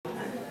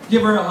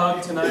Give her a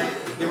hug tonight.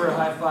 Give her a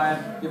high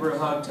five. Give her a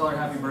hug. Tell her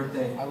happy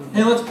birthday.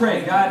 Hey, let's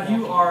pray. God,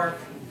 you are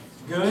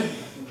good,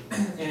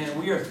 and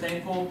we are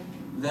thankful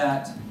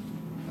that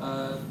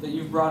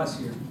you've brought us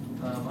here.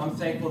 I'm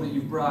thankful that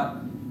you've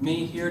brought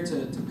me here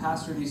to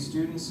pastor these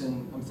students,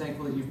 and I'm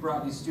thankful that you've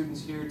brought these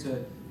students here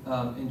to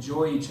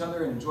enjoy each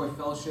other and enjoy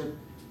fellowship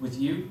with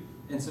you.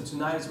 And so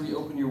tonight, as we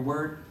open your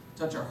word,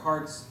 touch our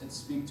hearts and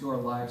speak to our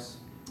lives.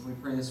 We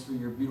pray this for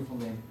your beautiful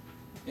name.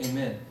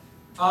 Amen.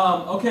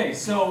 Okay,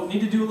 so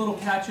need to do a little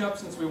catch-up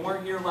since we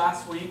weren't here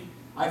last week.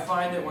 I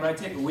find that when I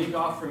take a week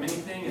off from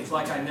anything, it's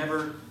like I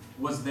never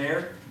was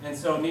there. And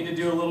so need to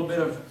do a little bit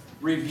of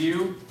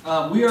review.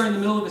 We are in the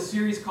middle of a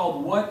series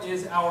called What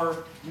is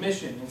Our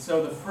Mission? And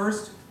so the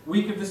first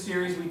week of the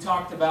series, we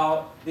talked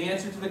about the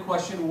answer to the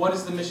question, what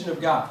is the mission of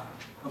God?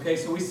 Okay,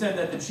 so we said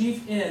that the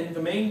chief end,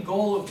 the main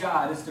goal of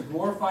God is to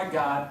glorify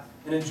God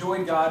and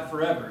enjoy God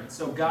forever. And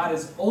so God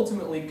is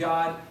ultimately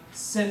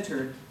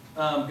God-centered.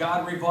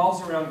 God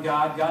revolves around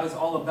God. God is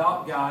all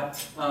about God.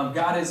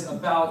 God is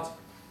about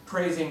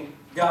praising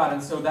God.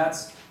 And so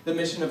that's the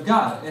mission of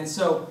God. And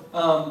so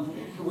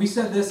we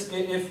said this,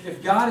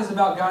 if God is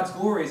about God's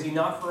glory, is he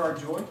not for our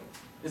joy?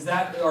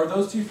 Are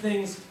those two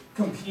things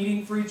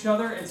competing for each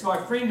other? And so I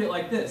framed it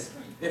like this.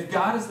 If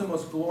God is the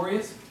most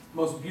glorious,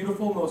 most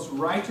beautiful, most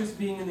righteous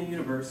being in the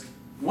universe,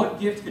 what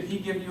gift could he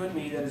give you and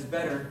me that is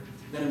better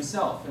than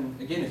himself?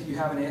 And again, if you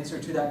have an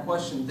answer to that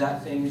question,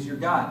 that thing is your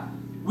God.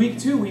 Week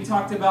 2, we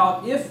talked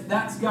about if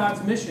that's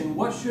God's mission,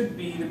 what should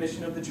be the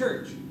mission of the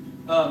church?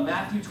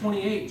 Matthew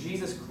 28,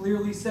 Jesus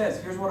clearly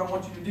says, here's what I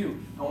want you to do.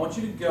 I want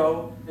you to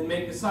go and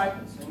make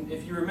disciples. And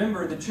if you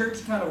remember, the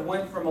church kind of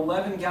went from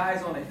 11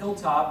 guys on a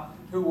hilltop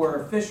who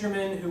were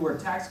fishermen, who were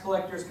tax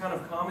collectors, kind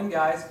of common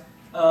guys,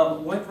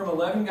 went from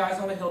 11 guys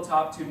on a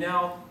hilltop to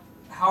now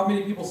how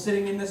many people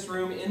sitting in this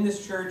room, in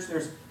this church?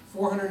 There's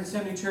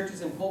 470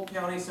 churches in Polk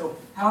County. So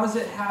how does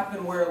it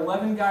happen where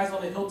 11 guys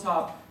on a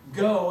hilltop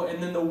go,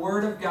 and then the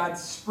Word of God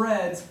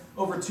spreads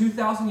over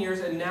 2,000 years,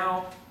 and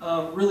now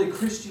really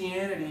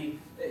Christianity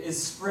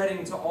is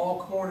spreading to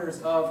all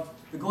corners of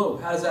the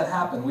globe? How does that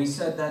happen? We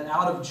said that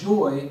out of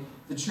joy,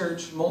 the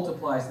church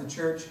multiplies, the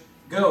church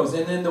goes.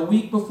 And then the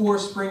week before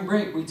spring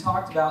break, we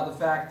talked about the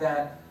fact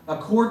that a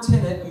core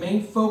tenet, a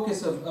main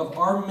focus of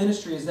our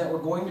ministry is that we're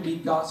going to be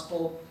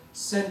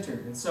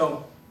gospel-centered. And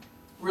so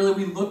really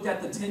we looked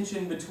at the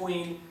tension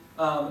between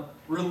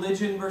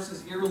religion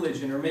versus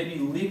irreligion, or maybe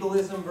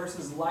legalism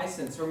versus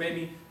license, or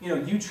maybe,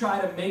 you try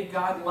to make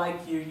God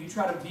like you, you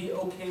try to be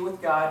okay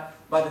with God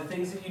by the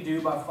things that you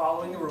do, by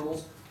following the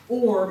rules,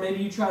 or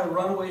maybe you try to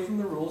run away from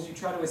the rules, you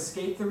try to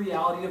escape the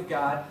reality of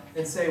God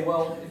and say,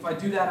 well, if I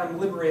do that, I'm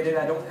liberated,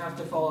 I don't have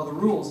to follow the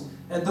rules.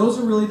 And those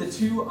are really the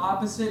two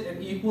opposite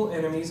and equal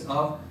enemies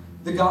of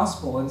the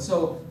gospel. And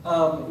so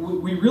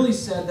we really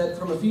said that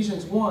from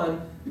Ephesians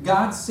 1,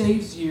 God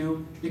saves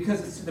you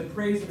because it's to the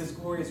praise of his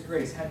glorious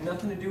grace. It had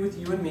nothing to do with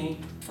you and me,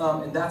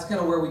 and that's kind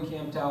of where we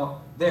camped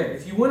out there.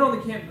 If you went on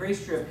the Camp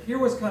Grace trip, here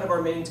was kind of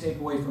our main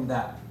takeaway from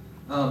that.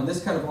 And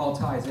this kind of all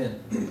ties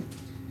in.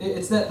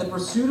 It's that the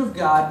pursuit of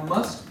God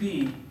must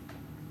be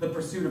the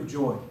pursuit of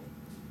joy.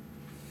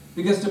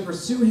 Because to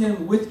pursue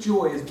him with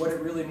joy is what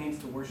it really means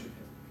to worship him.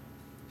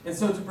 And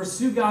so to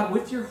pursue God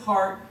with your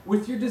heart,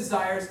 with your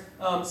desires,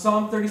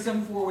 Psalm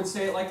 37:4 would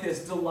say it like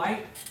this: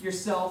 delight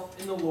yourself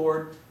in the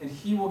Lord, and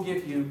he will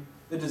give you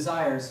the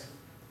desires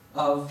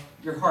of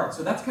your heart.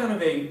 So that's kind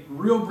of a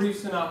real brief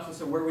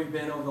synopsis of where we've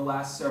been over the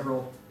last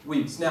several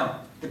weeks. Now,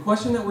 the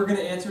question that we're going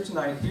to answer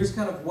tonight, here's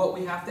kind of what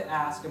we have to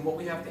ask and what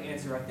we have to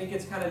answer. I think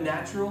it's kind of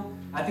natural.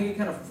 I think it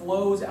kind of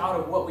flows out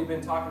of what we've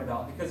been talking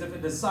about. Because if a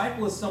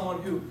disciple is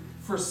someone who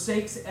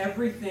forsakes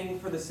everything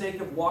for the sake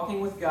of walking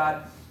with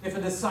God, if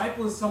a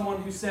disciple is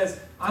someone who says,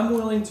 I'm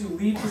willing to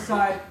leave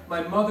aside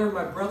my mother,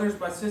 my brothers,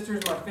 my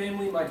sisters, my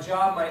family, my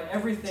job, my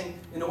everything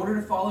in order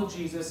to follow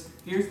Jesus,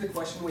 here's the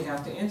question we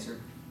have to answer.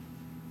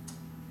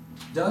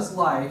 Does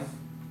life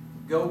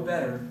go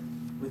better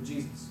with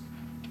Jesus?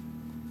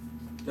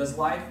 Does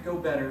life go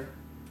better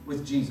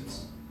with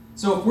Jesus?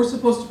 So if we're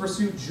supposed to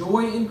pursue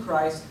joy in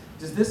Christ,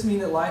 does this mean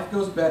that life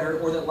goes better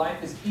or that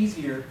life is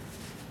easier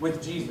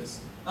with Jesus?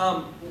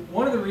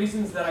 One of the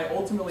reasons that I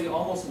ultimately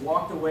almost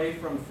walked away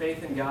from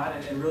faith in God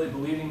and really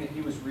believing that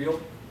he was real,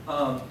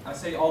 I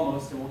say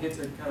almost, and we'll get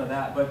to kind of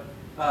that, but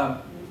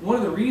one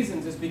of the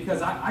reasons is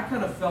because I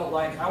kind of felt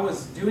like I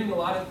was doing a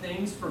lot of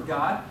things for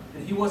God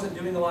and he wasn't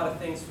doing a lot of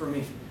things for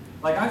me.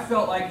 Like I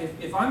felt like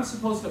if I'm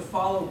supposed to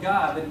follow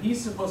God, then he's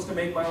supposed to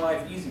make my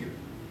life easier.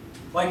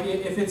 Like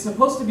if it's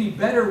supposed to be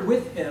better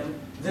with him,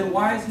 then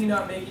why is he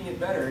not making it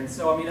better? And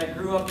so, I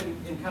grew up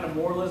in kind of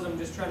moralism,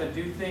 just trying to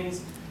do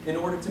things in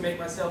order to make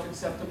myself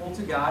acceptable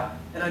to God,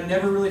 and I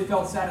never really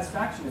felt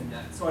satisfaction in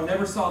that. So I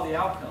never saw the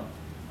outcome.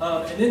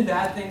 And then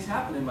bad things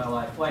happened in my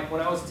life. Like when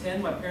I was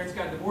 10, my parents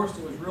got divorced.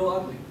 It was real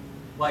ugly.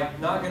 Like,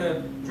 not going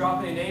to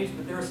drop any names,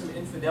 but there was some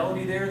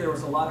infidelity there. There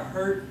was a lot of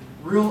hurt.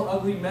 Real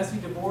ugly, messy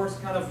divorce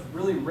kind of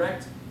really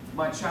wrecked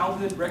my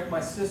childhood, wrecked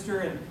my sister,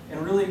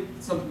 and really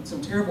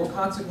some terrible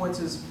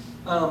consequences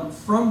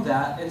from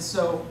that. And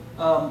so,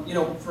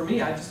 for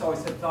me, I just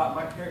always had thought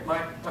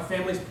my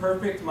family's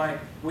perfect.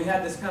 We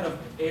had this kind of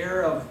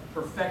air of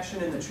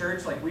perfection in the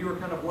church. Like we were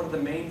kind of one of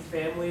the main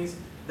families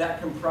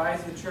that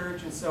comprised the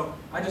church. And so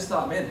I just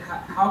thought, man,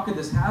 how could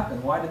this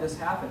happen? Why did this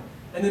happen?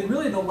 And then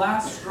really the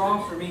last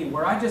straw for me,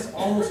 where I just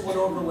almost went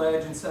over the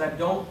ledge and said, I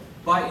don't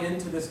buy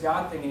into this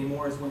God thing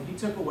anymore, is when he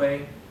took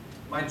away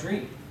my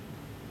dream.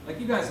 Like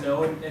you guys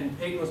know, and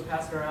Peyton was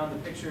passing around the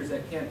pictures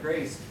at Camp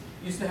Grace.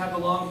 Used to have the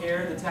long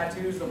hair, the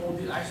tattoos, the whole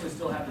deal. I actually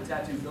still have the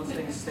tattoos. Those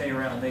things stay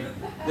around.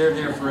 They're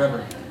there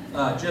forever.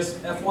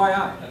 Just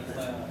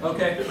FYI.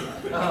 Okay?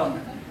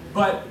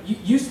 But it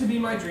used to be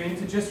my dream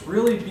to just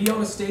really be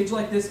on a stage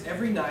like this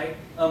every night,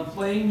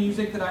 playing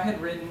music that I had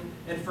written,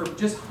 and for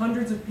just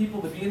hundreds of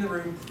people to be in the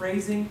room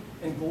praising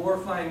and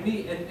glorifying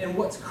me. And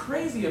what's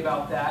crazy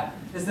about that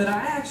is that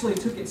I actually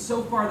took it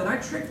so far that I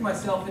tricked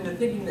myself into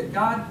thinking that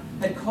God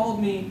had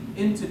called me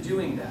into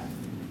doing that.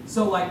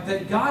 So like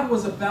that God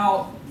was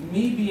about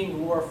me being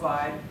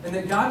glorified, and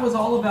that God was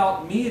all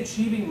about me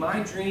achieving my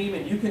dream,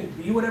 and you can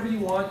be whatever you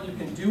want, you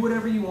can do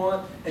whatever you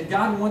want, and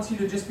God wants you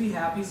to just be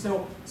happy.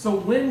 So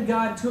when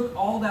God took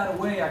all that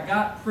away, I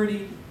got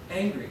pretty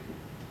angry.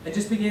 I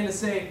just began to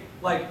say,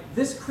 like,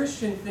 this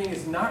Christian thing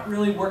is not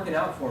really working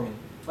out for me.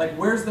 Like,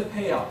 where's the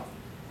payoff?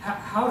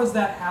 How does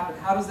that happen?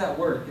 How does that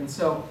work? And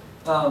so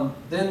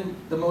then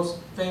the most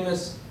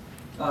famous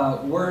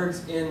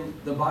words in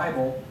the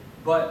Bible,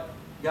 but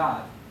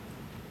God.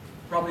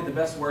 Probably the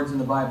best words in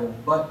the Bible,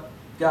 but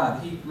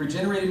God. He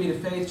regenerated me to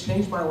faith,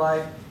 changed my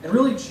life, and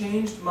really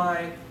changed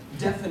my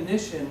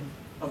definition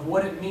of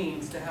what it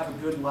means to have a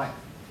good life.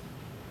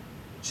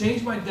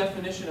 Changed my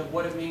definition of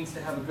what it means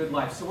to have a good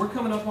life. So we're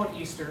coming up on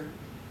Easter.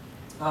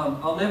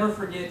 I'll never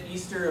forget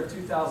Easter of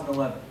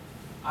 2011.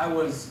 I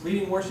was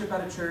leading worship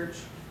at a church,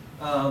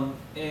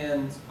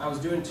 and I was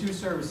doing two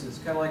services,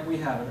 kind of like we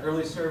have, an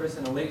early service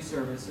and a late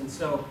service. And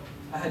so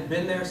I had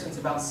been there since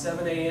about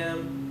 7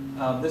 a.m.,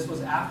 this was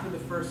after the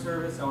first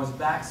service. I was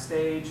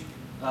backstage,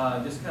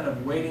 just kind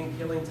of waiting,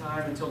 killing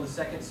time until the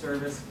second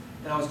service,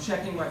 and I was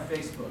checking my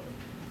Facebook.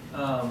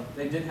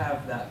 They did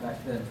have that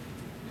back then,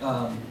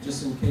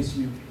 just in case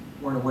you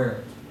weren't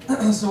aware.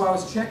 So I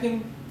was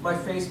checking my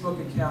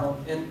Facebook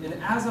account, and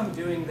as I'm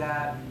doing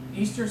that,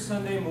 Easter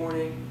Sunday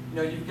morning,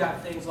 you've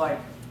got things like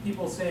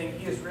people saying,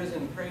 "He is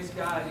risen, praise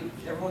God,"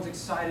 everyone's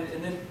excited,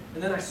 and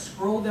then I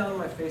scroll down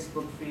my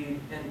Facebook feed,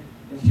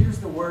 and here's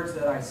the words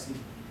that I see.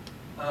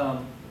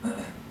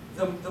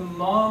 The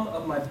mom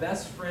of my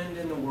best friend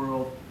in the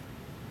world,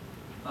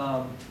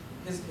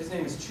 his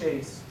name is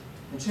Chase.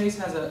 And Chase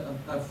has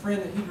a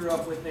friend that he grew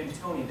up with named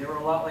Tony. They were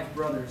a lot like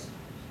brothers.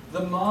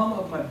 The mom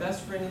of my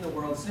best friend in the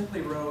world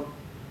simply wrote,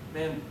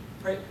 "Man,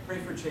 pray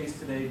for Chase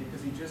today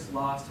because he just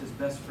lost his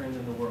best friend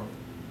in the world."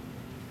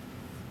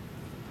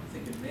 I'm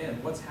thinking, man,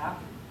 what's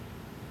happened?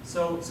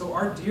 So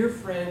our dear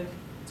friend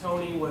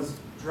Tony was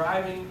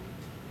driving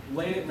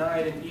late at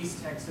night in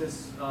East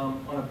Texas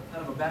on a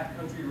kind of a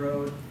backcountry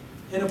road,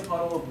 hit a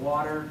puddle of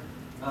water,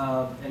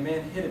 and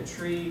man, hit a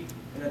tree,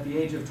 and at the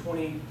age of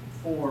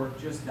 24,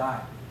 just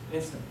died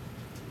instantly.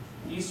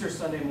 Easter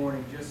Sunday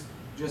morning,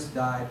 just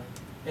died,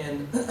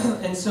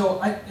 and so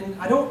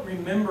I don't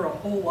remember a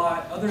whole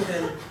lot other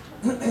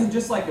than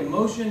just like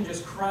emotion,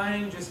 just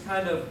crying, just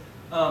kind of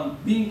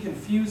being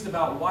confused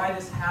about why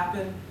this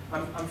happened.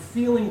 I'm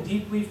feeling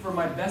deeply for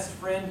my best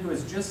friend who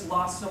has just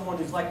lost someone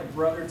who's like a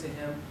brother to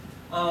him.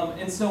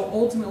 And so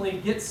ultimately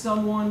get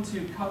someone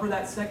to cover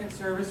that second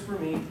service for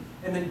me,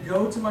 and then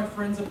go to my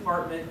friend's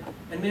apartment,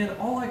 and man,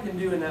 all I can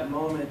do in that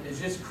moment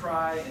is just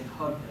cry and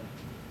hug him.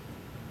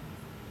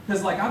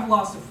 Because like I've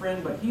lost a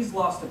friend, but he's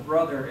lost a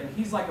brother, and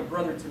he's like a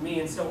brother to me,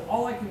 and so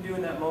all I can do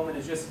in that moment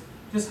is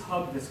just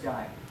hug this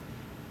guy.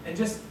 And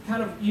just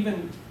kind of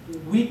even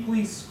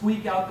weakly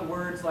squeak out the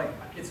words like,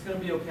 "It's going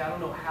to be okay." I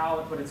don't know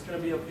how, but it's going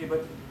to be okay.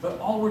 But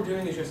all we're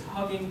doing is just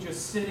hugging,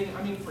 just sitting,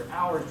 for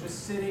hours,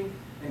 just sitting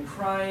and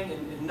crying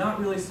and not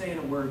really saying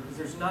a word, because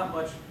there's not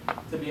much,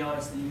 to be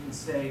honest, that you can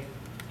say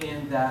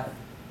in that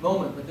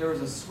moment. But there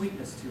was a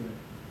sweetness to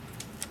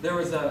it. There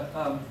was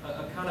a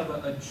kind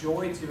of a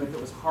joy to it that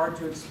was hard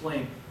to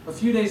explain. A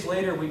few days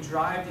later, we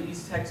drive to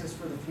East Texas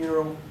for the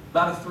funeral,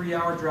 about a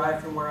 3-hour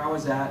drive from where I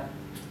was at.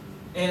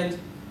 And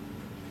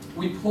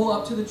we pull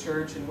up to the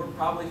church, and we're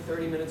probably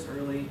 30 minutes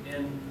early,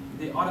 and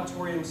the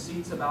auditorium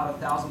seats about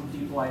 1,000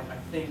 people, I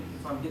think,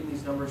 if I'm getting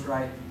these numbers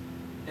right.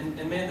 And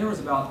man, there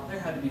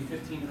had to be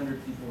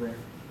 1,500 people there.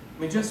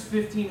 I mean, just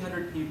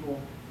 1,500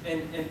 people.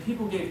 And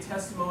people gave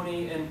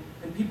testimony,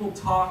 and people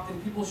talked,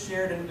 and people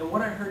shared. And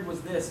what I heard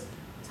was this,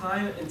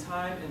 time and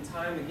time and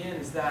time again,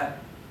 is that,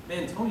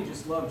 man, Tony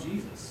just loved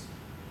Jesus.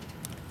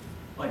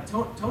 Like,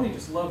 Tony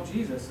just loved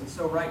Jesus. And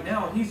so right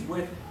now, he's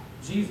with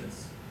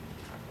Jesus.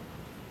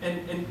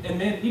 And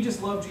man, he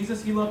just loved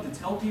Jesus. He loved to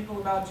tell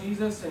people about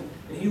Jesus, and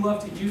he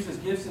loved to use his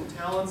gifts and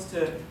talents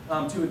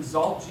to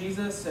exalt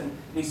Jesus. And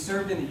he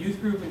served in the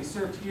youth group, and he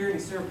served here, and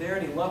he served there,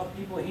 and he loved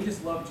people, and he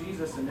just loved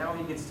Jesus, and now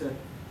he gets to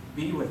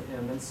be with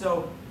him. And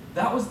so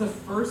that was the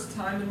first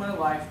time in my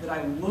life that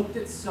I looked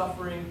at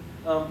suffering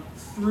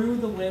through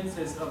the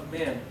lenses of,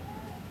 man,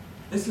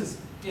 This is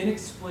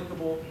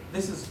inexplicable.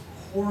 This is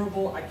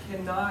horrible. I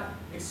cannot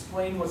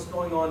explain what's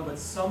going on, but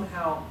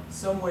somehow,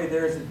 some way,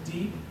 there is a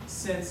deep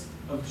sense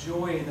of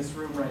joy in this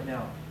room right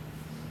now.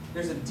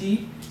 There's a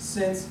deep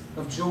sense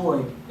of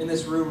joy in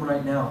this room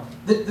right now.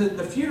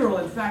 The funeral,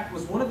 in fact,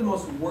 was one of the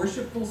most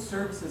worshipful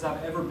services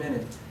I've ever been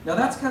in. Now,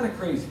 that's kind of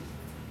crazy.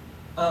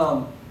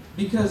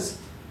 Because,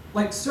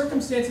 like,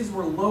 circumstances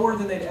were lower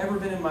than they'd ever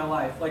been in my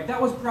life. Like, that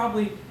was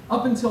probably,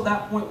 up until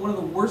that point, one of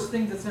the worst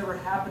things that's ever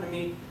happened to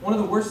me. One of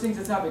the worst things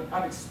that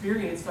I've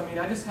experienced. I mean,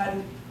 I just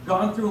hadn't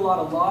gone through a lot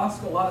of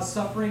loss, a lot of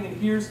suffering, and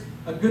here's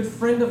a good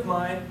friend of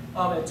mine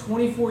at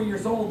 24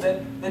 years old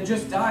that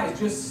just dies,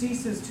 just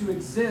ceases to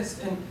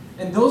exist.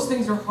 And those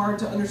things are hard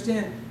to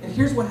understand. And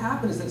here's what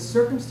happened is that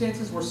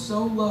circumstances were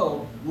so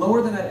low,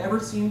 lower than I'd ever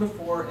seen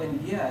before,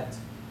 and yet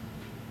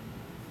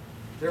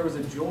there was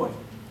a joy.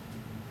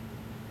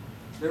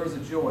 There was a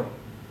joy.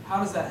 How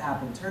does that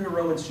happen? Turn to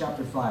Romans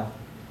chapter 5.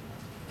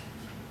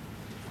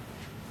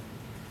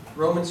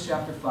 Romans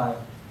chapter 5.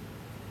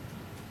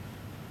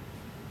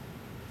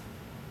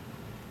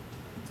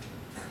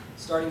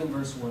 Starting in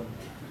verse 1.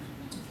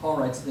 Paul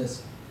writes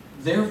this.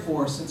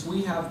 Therefore, since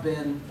we have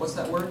been, what's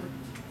that word?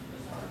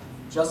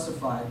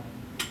 Justified.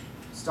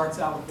 Starts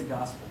out with the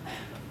gospel.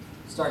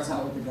 Starts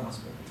out with the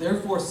gospel.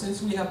 Therefore,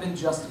 since we have been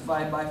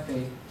justified by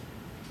faith,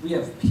 we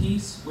have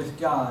peace with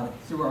God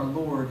through our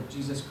Lord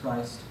Jesus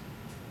Christ.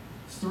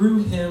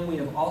 Through him we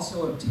have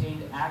also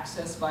obtained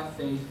access by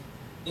faith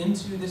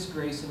into this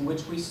grace in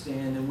which we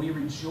stand, and we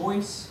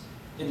rejoice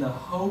in the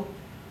hope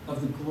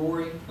of the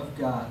glory of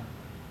God.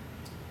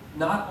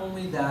 Not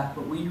only that,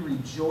 but we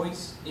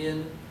rejoice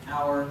in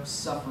our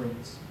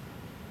sufferings,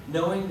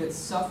 knowing that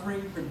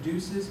suffering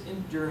produces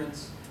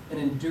endurance, and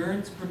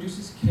endurance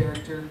produces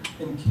character,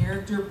 and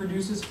character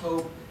produces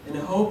hope, and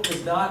hope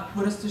does not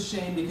put us to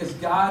shame because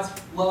God's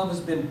love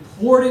has been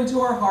poured into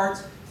our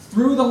hearts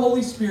through the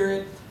Holy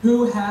Spirit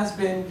who has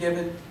been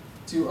given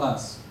to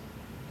us.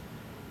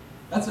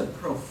 That's a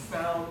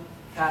profound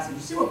passage.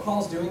 You see what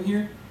Paul's doing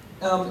here?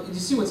 You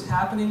see what's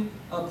happening?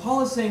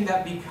 Paul is saying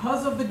that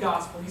because of the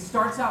gospel, he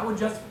starts out with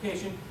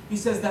justification. He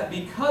says that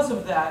because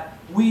of that,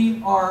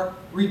 we are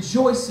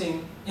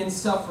rejoicing in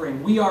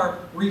suffering. We are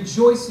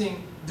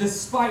rejoicing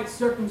despite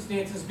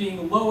circumstances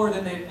being lower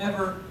than they've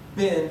ever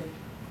been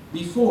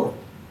before.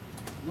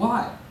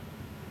 Why?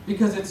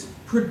 Because it's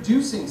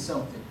producing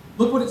something.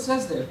 Look what it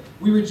says there.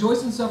 We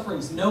rejoice in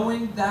sufferings,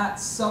 knowing that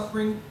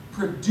suffering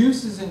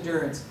produces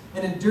endurance,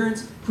 and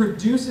endurance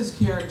produces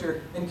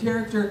character, and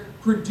character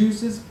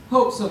produces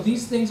hope. So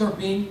these things are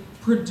being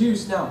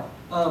produced. Now,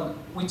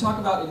 we talk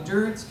about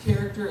endurance,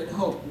 character, and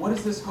hope. What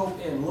is this hope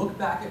in? Look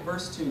back at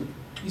verse 2.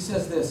 He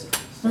says this,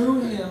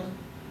 through him,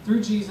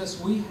 through Jesus,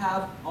 we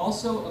have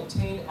also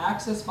obtained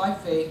access by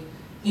faith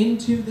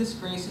into this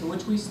grace in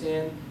which we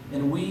stand,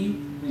 and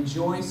we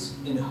rejoice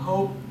in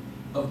hope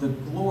of the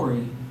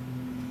glory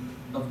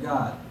of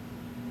God.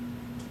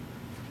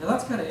 Now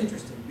that's kind of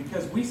interesting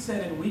because we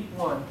said in week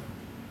 1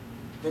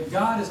 that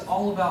God is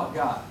all about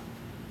God.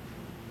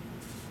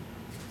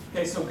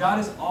 Okay, so God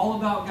is all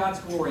about God's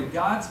glory.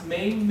 God's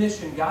main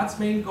mission, God's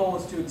main goal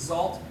is to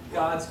exalt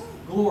God's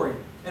glory.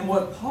 And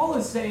what Paul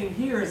is saying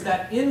here is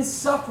that in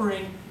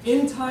suffering,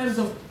 in times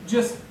of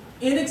just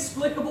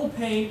inexplicable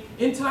pain,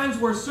 in times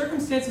where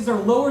circumstances are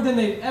lower than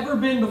they've ever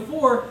been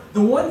before,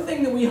 the one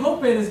thing that we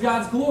hope in is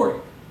God's glory.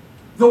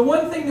 The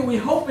one thing that we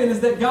hope in is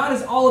that God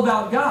is all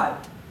about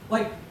God.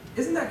 Like,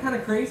 isn't that kind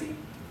of crazy?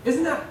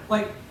 Isn't that,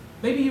 like,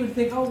 maybe you would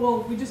think, oh,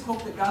 well, we just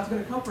hope that God's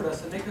going to comfort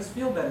us and make us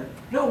feel better.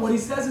 No, what he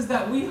says is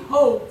that we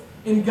hope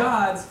in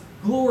God's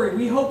glory.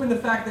 We hope in the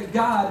fact that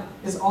God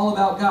is all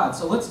about God.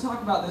 So let's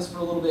talk about this for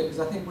a little bit because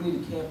I think we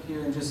need to camp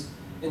here and just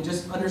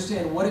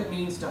understand what it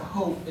means to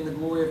hope in the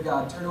glory of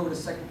God. Turn over to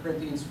 2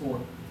 Corinthians 4.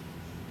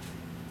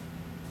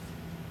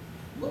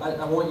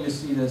 I want you to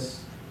see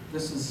this.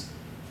 This has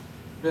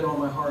been on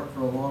my heart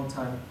for a long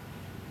time.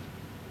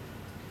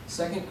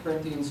 2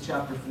 Corinthians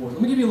chapter 4.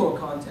 Let me give you a little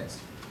context.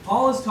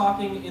 Paul is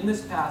talking in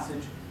this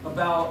passage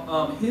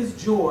about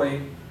his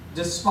joy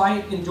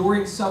despite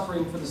enduring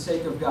suffering for the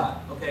sake of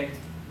God. Okay?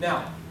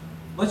 Now,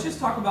 let's just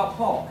talk about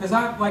Paul. Because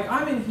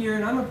I'm in here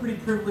and I'm a pretty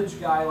privileged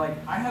guy. Like,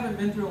 I haven't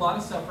been through a lot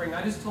of suffering.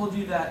 I just told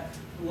you that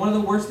one of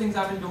the worst things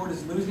I've endured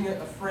is losing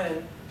a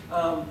friend.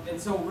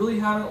 And so really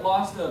haven't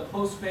lost a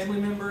close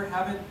family member,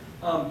 haven't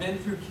been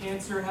through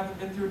cancer, haven't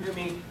been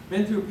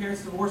through a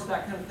parent's divorce,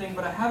 that kind of thing,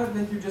 but I haven't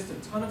been through just a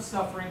ton of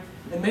suffering,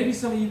 and maybe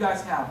some of you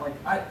guys have. Like,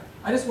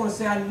 I just want to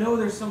say, I know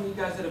there's some of you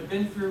guys that have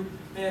been through,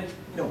 man,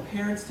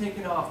 parents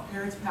taking off,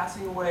 parents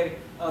passing away,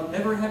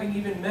 never having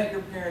even met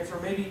your parents,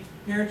 or maybe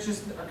parents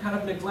just are kind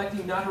of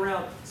neglecting, not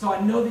around. So I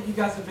know that you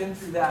guys have been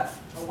through that.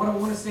 What I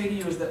want to say to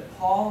you is that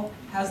Paul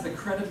has the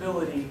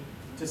credibility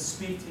to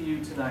speak to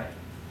you tonight.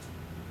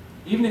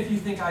 Even if you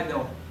think I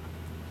don't.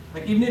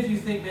 Like, even if you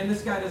think, man,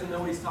 this guy doesn't know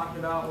what he's talking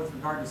about with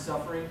regard to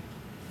suffering,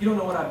 you don't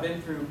know what I've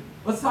been through.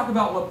 Let's talk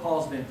about what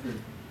Paul's been through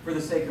for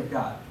the sake of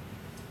God.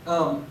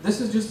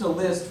 This is just a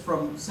list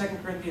from 2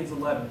 Corinthians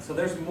 11. So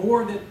there's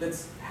more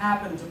that's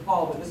happened to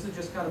Paul, but this is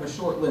just kind of a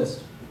short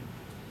list.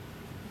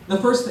 The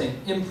first thing,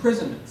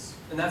 imprisonments,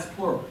 and that's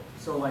plural.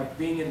 So like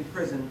being in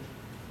prison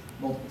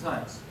multiple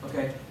times.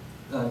 Okay,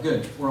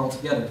 good. We're all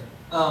together.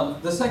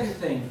 The second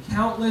thing,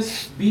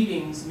 countless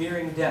beatings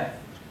nearing death.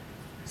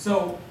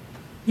 So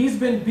he's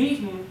been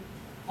beaten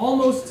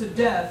almost to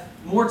death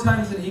more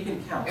times than he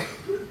can count.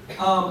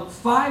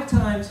 5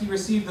 times he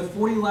received the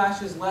 40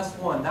 lashes less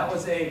one. That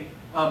was a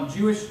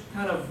Jewish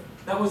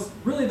that was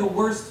really the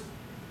worst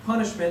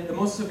punishment, the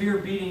most severe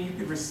beating you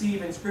could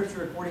receive in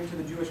Scripture according to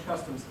the Jewish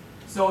customs.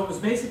 So it was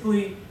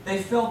basically,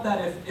 they felt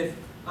that if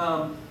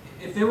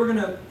they were going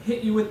to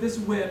hit you with this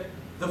whip,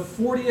 the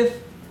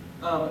 40th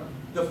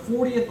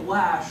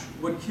lash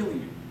would kill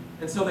you.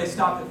 And so they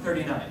stopped at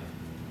 39.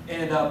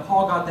 And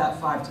Paul got that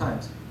 5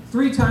 times.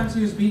 3 times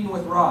he was beaten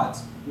with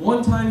rods.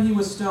 1 time he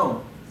was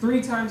stoned.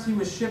 3 times he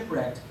was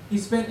shipwrecked. He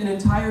spent an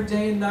entire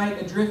day and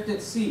night adrift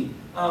at sea.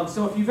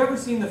 So if you've ever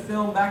seen the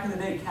film back in the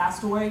day,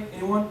 Castaway,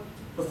 anyone?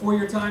 Before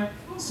your time?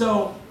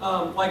 So,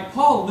 like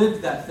Paul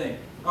lived that thing.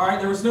 All right,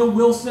 there was no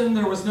Wilson,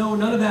 there was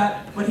none of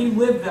that, but he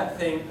lived that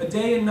thing, a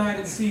day and night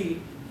at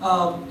sea,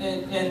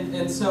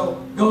 and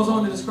so goes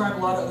on to describe a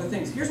lot of other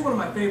things. Here's one of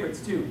my favorites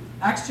too.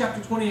 Acts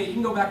chapter 28, you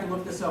can go back and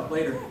look this up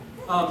later.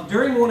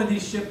 During one of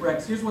these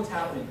shipwrecks, here's what's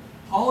happening.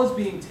 Paul is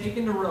being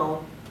taken to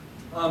Rome.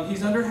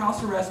 He's under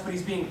house arrest, but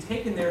he's being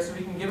taken there so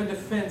he can give a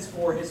defense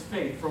for his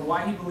faith, for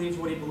why he believes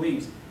what he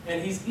believes.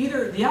 And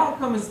the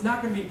outcome is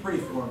not going to be pretty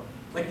for him.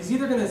 Like he's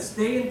either going to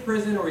stay in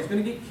prison or he's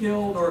going to get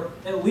killed or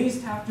at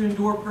least have to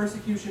endure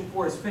persecution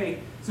for his faith.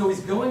 So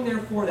he's going there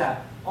for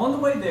that. On the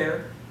way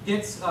there,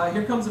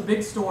 here comes a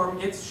big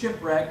storm, gets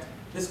shipwrecked.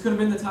 This could have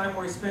been the time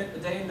where he spent a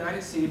day and night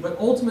at sea. But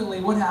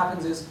ultimately what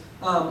happens is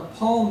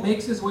Paul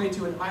makes his way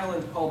to an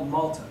island called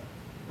Malta.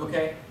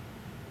 Okay?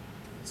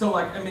 So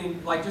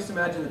just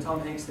imagine the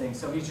Tom Hanks thing.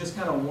 So he's just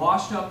kind of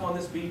washed up on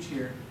this beach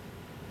here.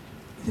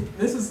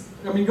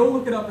 Go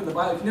look it up in the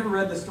Bible. If you've never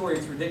read this story,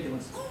 it's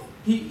ridiculous.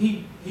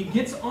 He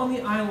gets on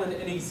the island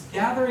and he's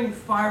gathering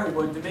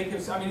firewood to make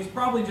himself, he's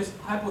probably just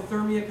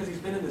hypothermia because he's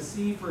been in the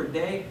sea for a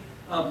day,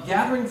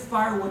 gathering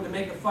firewood to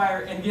make a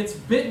fire and gets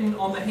bitten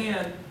on the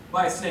hand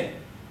by a snake.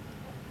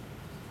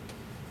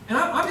 And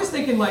I'm just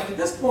thinking, like, at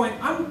this point,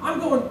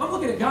 I'm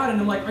looking at God and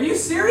I'm like, are you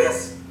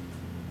serious?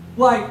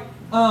 Like,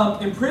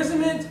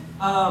 imprisonment,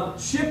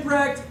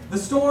 shipwrecked, the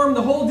storm,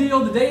 the whole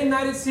deal, the day and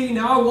night at sea,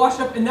 now I wash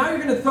up, and now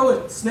you're going to throw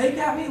a snake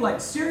at me? Like,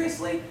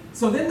 seriously?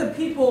 So then the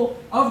people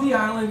of the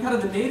island, kind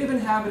of the native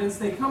inhabitants,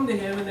 they come to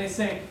him and they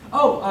say,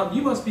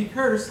 you must be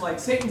cursed, like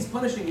Satan's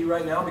punishing you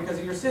right now because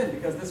of your sin,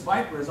 because this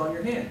viper is on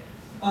your hand.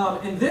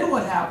 And then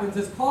what happens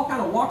is Paul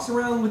kind of walks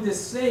around with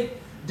this snake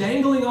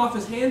dangling off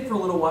his hand for a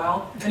little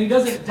while, and he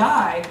doesn't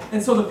die,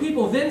 and so the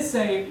people then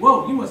say,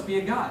 whoa, you must be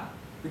a god,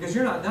 because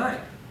you're not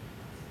dying.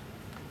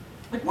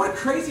 Like, what a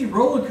crazy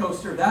roller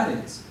coaster that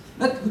is.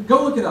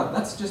 Go look it up.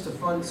 That's just a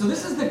fun... So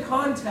this is the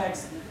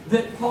context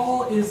that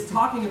Paul is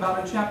talking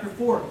about in chapter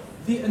 4.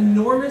 The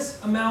enormous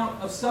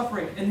amount of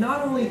suffering. And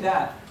not only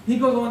that, he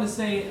goes on to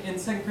say in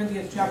 2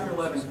 Corinthians chapter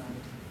 11,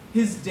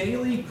 his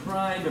daily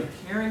grind of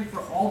caring for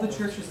all the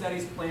churches that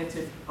he's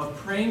planted, of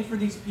praying for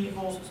these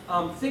people.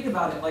 Think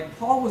about it. Like,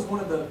 Paul was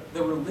one of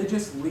the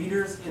religious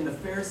leaders in the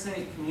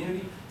Pharisaic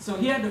community. So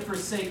he had to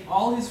forsake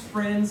all his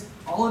friends,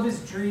 all of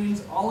his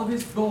dreams, all of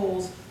his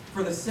goals,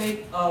 for the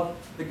sake of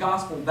the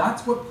gospel.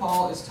 That's what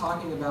Paul is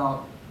talking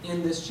about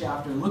in this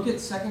chapter. Look at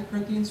 2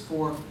 Corinthians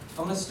 4. I'm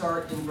going to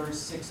start in verse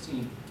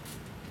 16.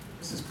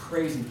 This is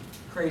crazy,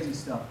 crazy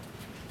stuff.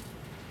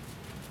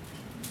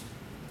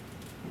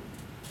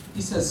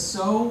 He says,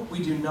 so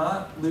we do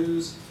not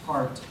lose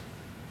heart.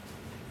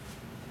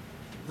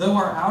 Though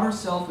our outer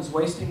self is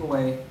wasting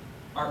away,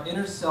 our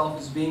inner self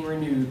is being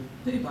renewed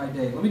day by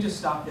day. Let me just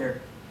stop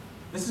there.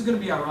 This is going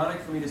to be ironic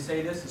for me to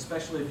say this,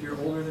 especially if you're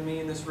older than me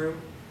in this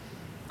room.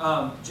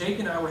 Jake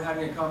and I were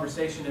having a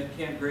conversation at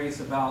Camp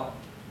Grace about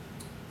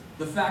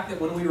the fact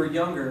that when we were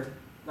younger,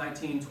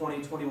 19,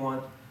 20,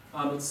 21,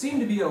 it seemed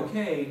to be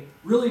okay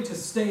really to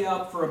stay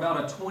up for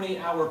about a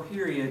 20-hour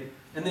period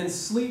and then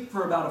sleep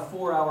for about a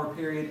 4-hour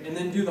period and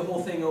then do the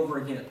whole thing over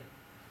again.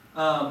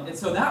 And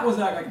so that was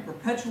like a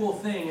perpetual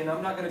thing, and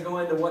I'm not going to go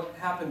into what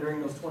happened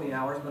during those 20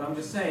 hours, but I'm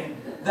just saying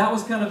that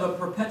was kind of a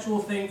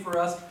perpetual thing for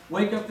us.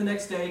 Wake up the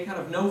next day, kind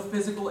of no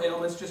physical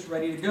ailments, just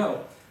ready to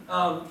go.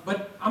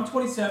 But I'm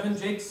 27,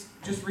 Jake's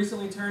just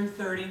recently turned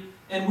 30,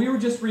 and we were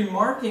just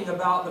remarking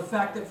about the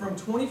fact that from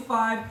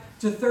 25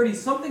 to 30,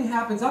 something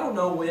happens, I don't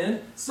know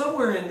when,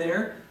 somewhere in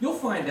there, you'll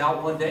find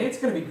out one day, it's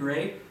going to be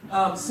great.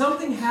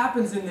 Something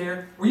happens in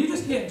there where you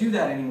just can't do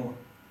that anymore.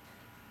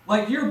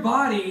 Like your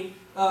body,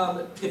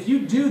 if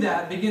you do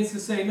that, begins to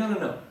say,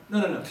 no,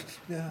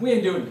 yeah. We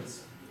ain't doing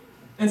this.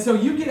 And so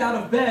you get out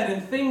of bed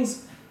and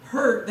things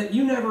hurt that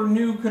you never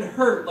knew could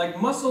hurt. Like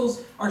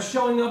muscles are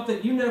showing up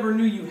that you never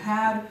knew you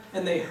had,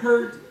 and they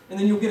hurt, and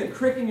then you'll get a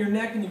crick in your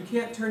neck and you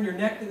can't turn your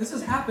neck. This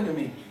has happened to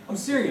me. I'm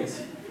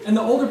serious. And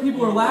the older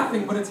people are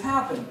laughing, but it's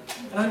happened.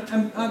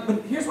 And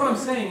but here's what I'm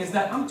saying is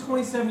that I'm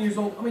 27 years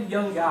old. I'm a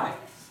young guy.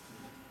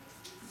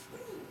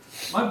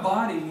 My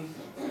body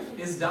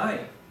is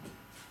dying.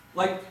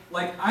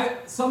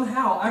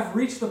 Somehow I've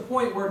reached the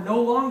point where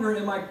no longer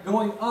am I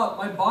going up.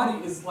 My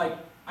body is like,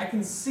 I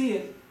can see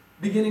it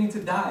beginning to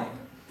die.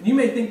 And you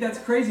may think that's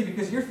crazy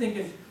because you're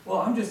thinking, well,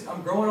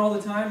 I'm growing all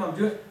the time,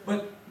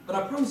 but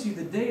I promise you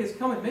the day is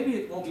coming. Maybe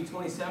it won't be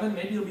 27,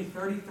 maybe it'll be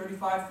 30,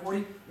 35,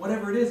 40,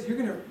 whatever it is, you're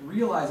going to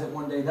realize it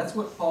one day. That's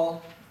what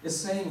Paul is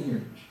saying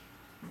here.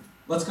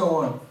 Let's go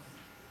on.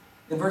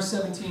 In verse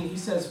 17, he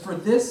says, "For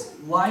this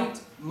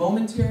light,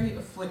 momentary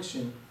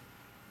affliction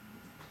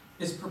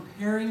is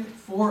preparing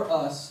for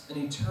us an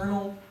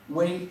eternal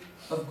weight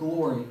of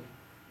glory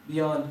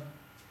beyond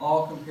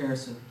all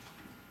comparison,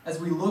 as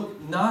we look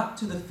not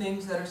to the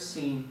things that are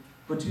seen,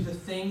 but to the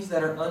things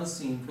that are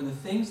unseen. For the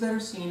things that are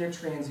seen are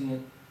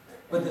transient,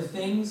 but the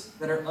things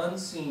that are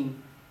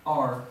unseen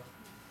are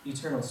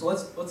eternal." So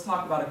let's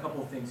talk about a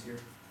couple of things here.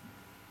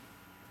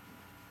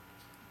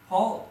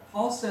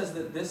 Paul says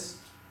that this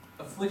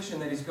affliction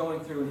that he's going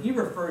through, and he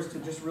refers to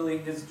just really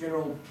his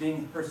general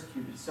being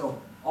persecuted. So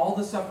all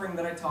the suffering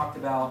that I talked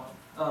about,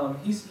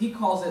 he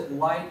calls it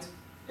light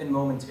and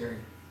momentary.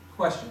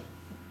 Question: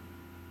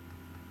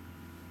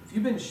 if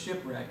you've been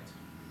shipwrecked,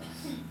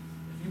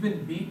 if you've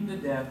been beaten to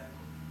death,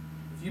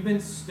 if you've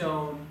been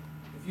stoned,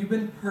 if you've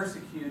been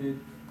persecuted,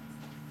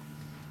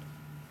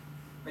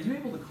 are you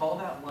able to call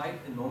that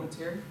light and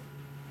momentary?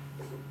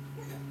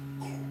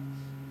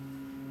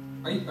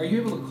 Are you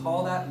able to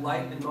call that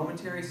light and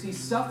momentary? See,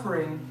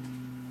 suffering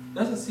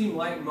doesn't seem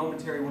light and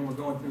momentary when we're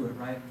going through it,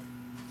 right?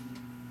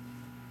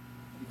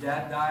 Your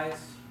dad dies,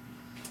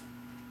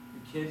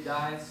 your kid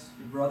dies,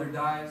 your brother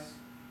dies,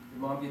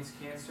 your mom gets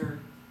cancer,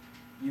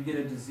 you get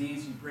a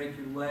disease, you break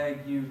your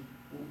leg, you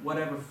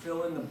whatever,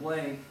 fill in the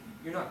blank.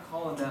 You're not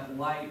calling that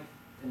light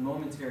and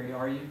momentary,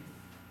 are you?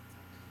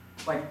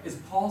 Like, is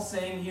Paul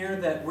saying here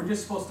that we're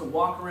just supposed to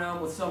walk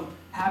around with some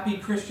happy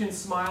Christian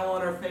smile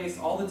on our face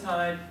all the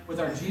time with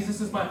our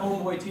 "Jesus is my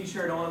homeboy"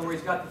 t-shirt on where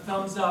he's got the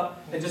thumbs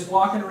up and just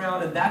walking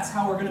around, and that's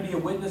how we're going to be a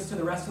witness to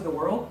the rest of the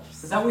world?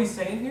 Is that what he's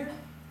saying here?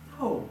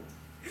 No.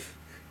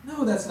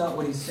 No, that's not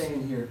what he's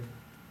saying here.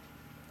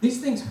 These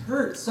things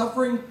hurt.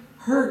 Suffering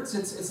hurts.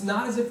 It's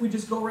not as if we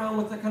just go around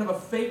with a kind of a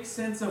fake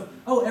sense of,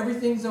 oh,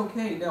 everything's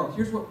okay. No,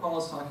 here's what Paul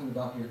is talking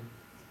about here.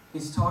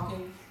 He's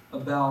talking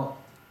about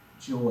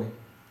joy.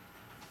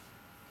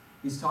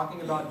 He's talking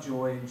about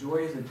joy. Joy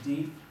is a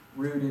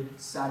deep-rooted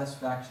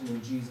satisfaction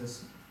in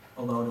Jesus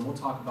alone. And we'll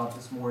talk about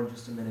this more in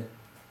just a minute.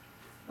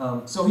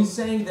 So he's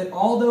saying that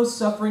although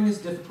suffering is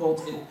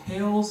difficult, it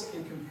pales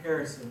in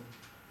comparison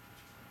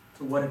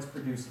to what it's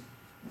producing.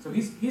 So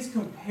he's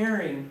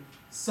comparing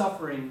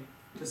suffering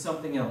to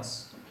something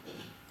else.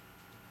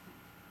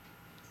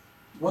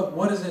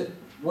 What is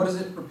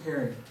it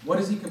preparing? What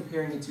is he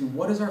comparing it to?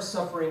 What does our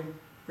suffering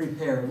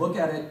prepare? Look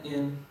at it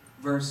in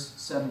verse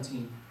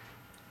 17.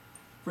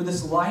 "For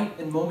this light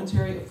and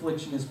momentary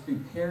affliction is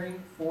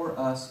preparing for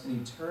us an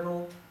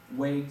eternal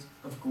weight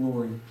of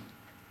glory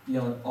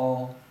beyond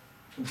all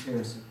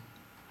comparison."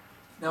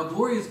 Now,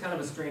 glory is kind of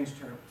a strange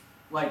term.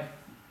 Like,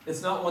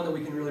 it's not one that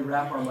we can really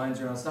wrap our minds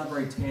around. It's not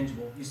very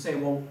tangible. You say,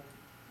 well,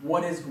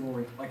 what is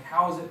glory? Like,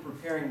 how is it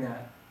preparing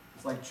that?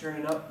 It's like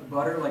churning up the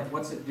butter. Like,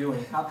 what's it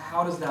doing?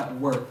 How does that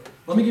work?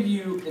 Let me give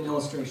you an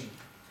illustration.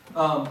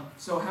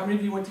 So how many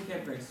of you went to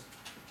Camp Grace?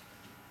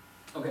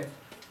 Okay.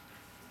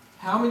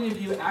 How many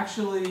of you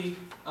actually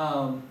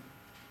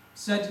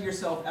said to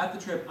yourself at the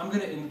trip, I'm going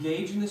to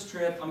engage in this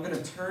trip, I'm going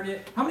to turn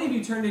it? How many of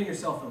you turned in your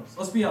cell phones?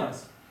 Let's be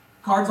honest.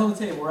 Cards on the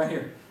table right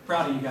here.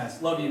 Proud of you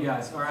guys. Love you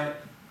guys. All right?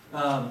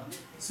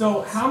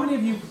 So how many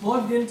of you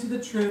plugged into the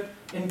trip,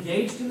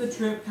 engaged in the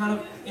trip, kind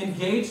of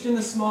engaged in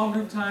the small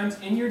group times,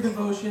 in your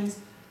devotions,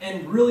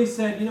 and really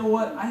said, you know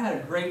what, I had a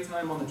great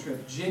time on the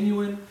trip.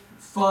 Genuine,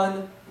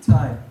 fun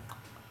time.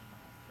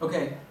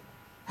 Okay.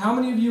 How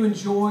many of you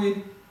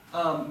enjoyed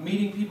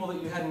meeting people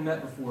that you hadn't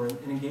met before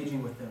and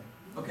engaging with them?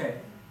 Okay.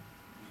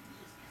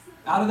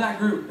 Out of that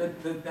group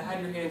that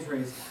had your hands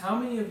raised, how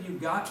many of you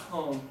got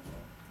home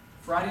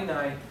Friday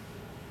night,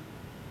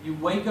 you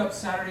wake up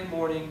Saturday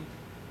morning,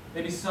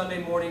 maybe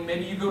Sunday morning,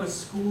 maybe you go to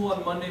school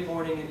on Monday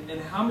morning,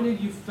 and how many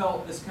of you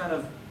felt this kind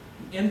of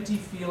empty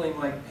feeling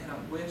like, man,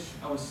 I wish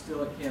I was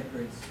still at Camp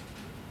Grace?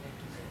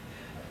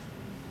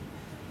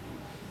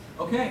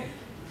 Okay.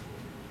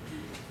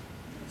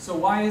 So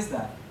why is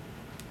that?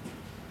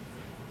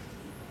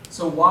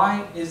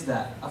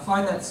 I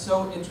find that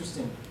so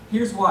interesting.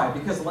 Here's why.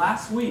 Because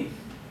last week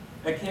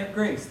at Camp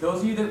Grace,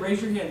 those of you that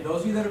raise your hand,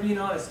 those of you that are being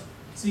honest,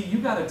 see, you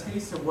got a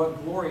taste of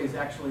what glory is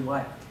actually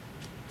like.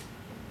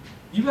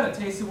 You got a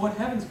taste of what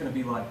heaven's going to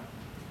be like.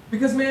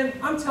 Because, man,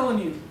 I'm telling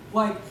you,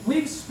 like,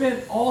 we've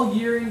spent all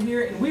year in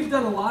here, and we've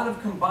done a lot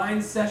of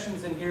combined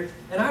sessions in here,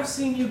 and I've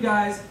seen you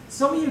guys,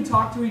 some of you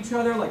talk to each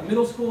other, like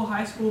middle school,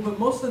 high school, but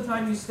most of the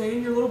time you stay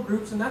in your little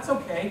groups, and that's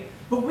okay.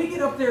 But we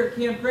get up there at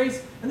Camp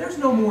Grace, and there's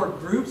no more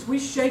groups. We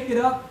shake it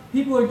up.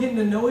 People are getting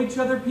to know each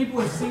other. People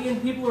are seeing.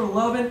 People are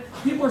loving.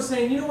 People are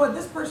saying, you know what,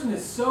 this person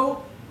is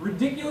so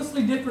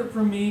ridiculously different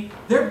from me.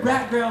 Their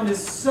background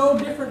is so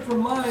different from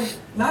mine,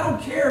 and I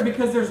don't care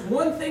because there's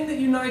one thing that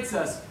unites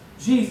us,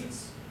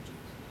 Jesus.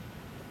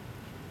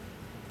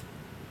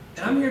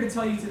 And I'm here to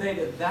tell you today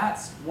that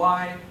that's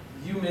why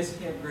you miss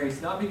Camp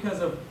Grace. Not because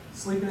of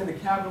sleeping in the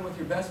cabin with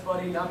your best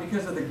buddy, not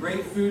because of the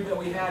great food that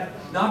we had,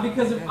 not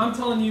because of, I'm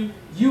telling you,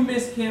 you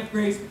miss Camp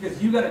Grace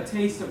because you got a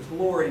taste of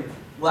glory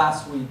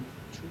last week.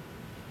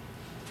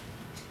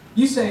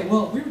 You say,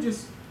 well, we were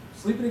just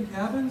sleeping in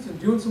cabins and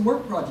doing some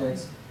work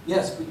projects.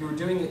 Yes, but you were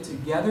doing it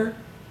together.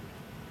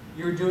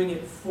 You were doing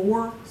it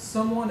for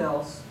someone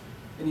else,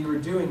 and you were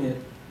doing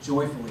it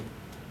joyfully.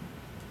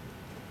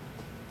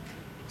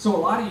 So a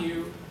lot of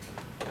you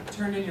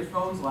turned in your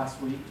phones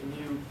last week, and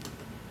you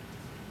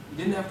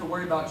didn't have to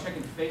worry about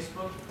checking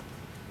Facebook.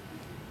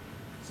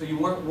 So you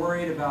weren't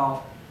worried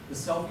about the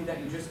selfie that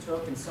you just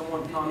took and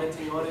someone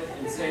commenting on it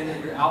and saying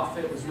that your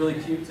outfit was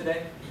really cute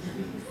today.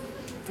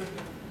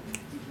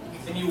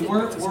 And you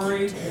weren't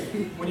worried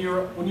when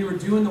you were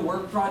doing the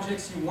work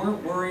projects, you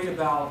weren't worried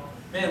about,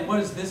 man, what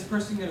is this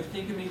person going to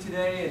think of me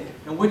today?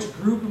 And which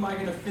group am I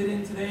going to fit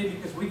in today?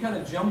 Because we kind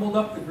of jumbled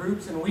up the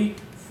groups and we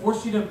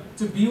forced you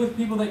to be with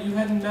people that you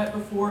hadn't met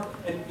before.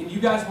 And you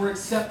guys were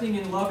accepting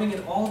and loving,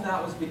 and all of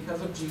that was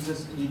because of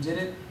Jesus. And you did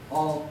it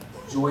all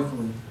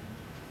joyfully.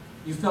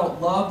 You felt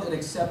loved and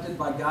accepted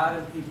by God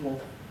and people.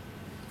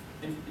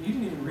 And you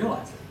didn't even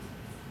realize it.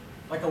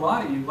 Like a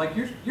lot of you, like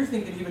you're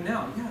thinking even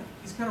now, yeah,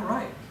 he's kind of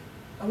right.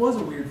 That was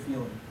a weird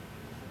feeling.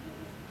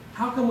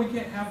 How come we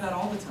can't have that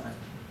all the time?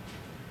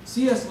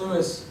 C.S.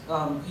 Lewis,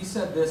 he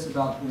said this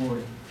about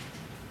glory.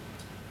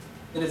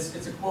 And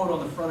it's a quote on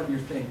the front of your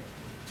thing.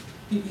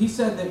 He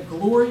said that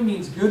glory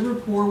means good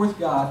rapport with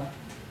God,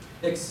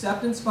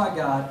 acceptance by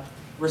God,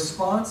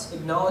 response,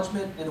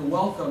 acknowledgement, and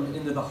welcome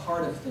into the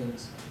heart of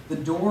things. The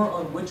door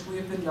on which we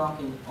have been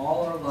knocking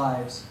all our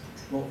lives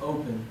will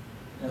open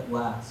at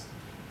last.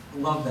 I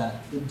love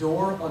that. The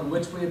door on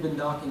which we have been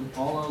knocking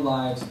all our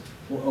lives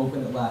will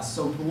open at last.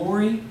 So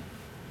glory,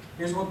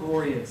 here's what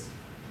glory is.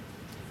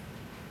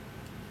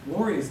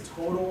 Glory is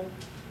total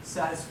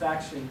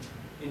satisfaction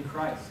in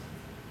Christ.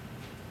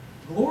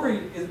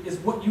 Glory is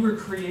what you were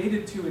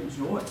created to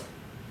enjoy.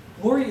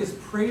 Glory is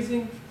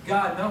praising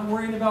God, not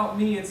worrying about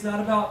me. It's not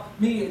about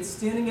me. It's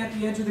standing at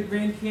the edge of the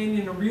Grand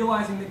Canyon and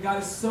realizing that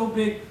God is so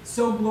big,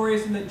 so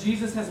glorious, and that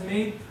Jesus has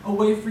made a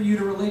way for you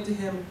to relate to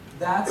Him.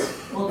 That's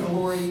what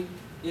glory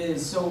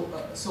is. So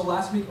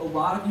last week, a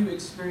lot of you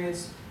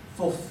experienced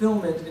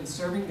fulfillment in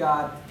serving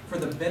God for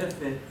the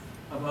benefit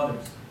of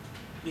others.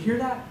 You hear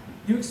that?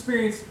 You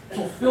experienced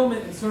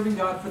fulfillment in serving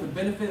God for the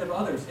benefit of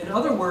others. In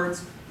other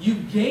words, you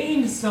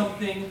gained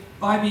something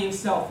by being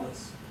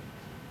selfless.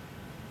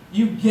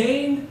 You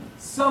gained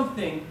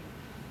something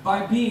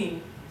by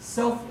being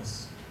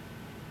selfless.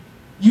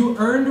 You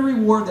earned a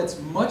reward that's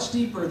much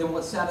deeper than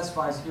what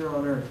satisfies here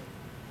on earth.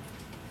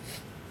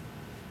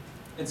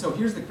 And so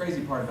here's the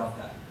crazy part about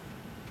that.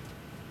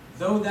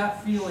 Though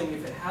that feeling,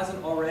 if it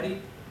hasn't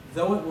already,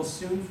 though it will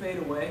soon fade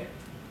away,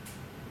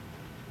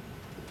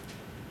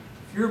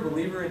 if you're a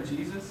believer in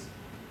Jesus,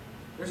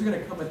 there's going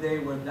to come a day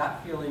where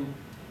that feeling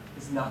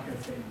is not going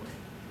to fade away.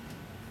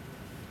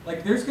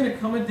 Like, there's going to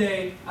come a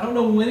day, I don't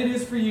know when it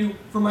is for you.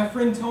 For my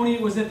friend Tony,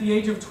 it was at the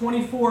age of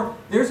 24.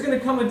 There's going to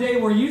come a day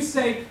where you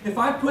say, if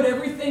I put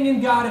everything in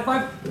God, if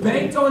I've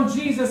banked on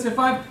Jesus, if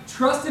I've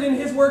trusted in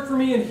His work for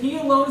me and He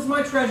alone is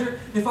my treasure,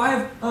 if I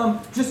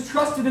have just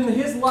trusted in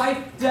His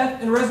life, death,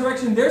 and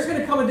resurrection, there's going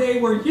to come a day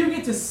where you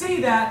get to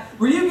see that,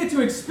 where you get to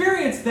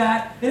experience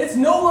that, and it's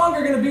no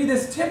longer going to be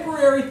this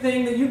temporary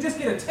thing that you just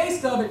get a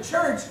taste of at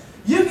church.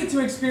 You get to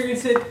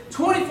experience it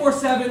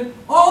 24/7,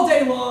 all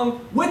day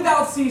long,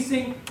 without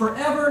ceasing,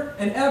 forever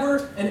and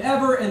ever and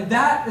ever, and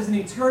that is an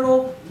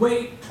eternal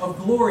weight of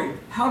glory.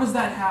 How does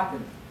that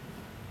happen?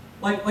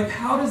 Like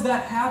how does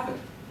that happen?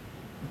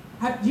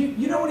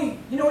 You know any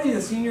of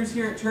the seniors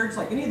here at church,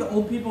 like any of the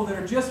old people that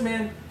are just,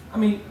 man, I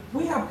mean,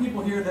 we have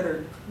people here that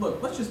are,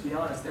 look, let's just be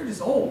honest, they're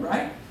just old,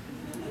 right?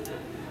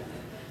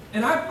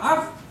 And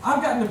I've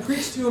gotten to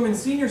preach to them in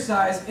senior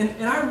size,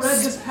 and I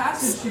read this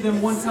passage to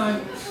them one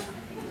time.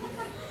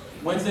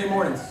 Wednesday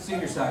mornings,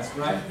 senior size,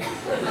 right?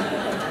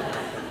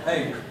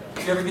 Hey,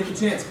 if you ever get the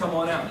chance, come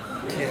on out.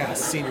 Yeah,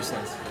 senior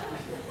size.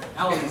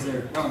 Alan is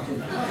there. No, I'm kidding.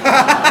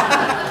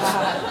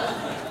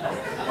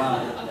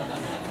 Wow.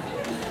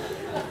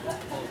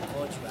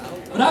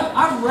 But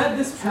I've read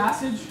this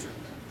passage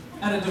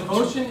at a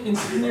devotion in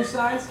senior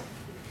size,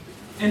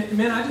 and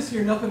man, I just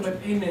hear nothing but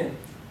amen.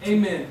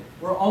 Amen.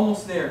 We're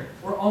almost there.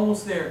 We're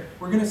almost there.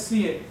 We're going to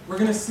see it. We're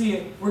going to see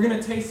it. We're going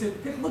to taste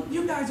it. Look,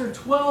 you guys are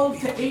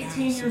 12 to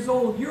 18 years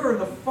old. You're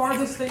the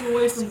farthest thing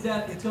away from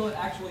death until it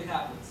actually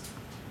happens.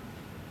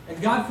 And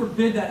God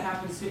forbid that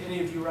happens to any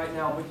of you right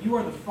now, but you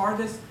are the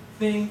farthest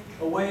thing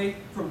away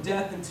from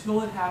death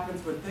until it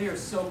happens, but they are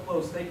so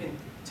close. They can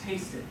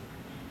taste it.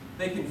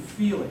 They can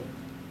feel it.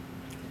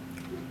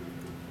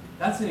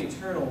 That's an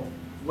eternal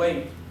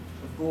weight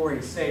of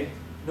glory. Say,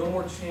 no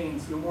more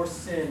chains, no more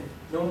sin,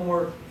 no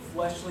more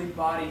fleshly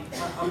body.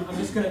 I'm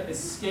just going to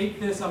escape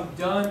this. I'm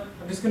done.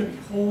 I'm just going to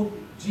behold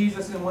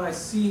Jesus, and when I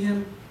see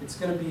Him, it's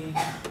going to be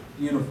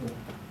beautiful.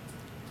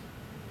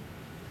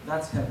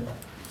 That's heaven.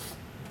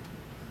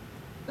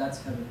 That's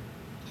heaven.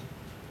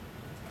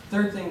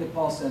 Third thing that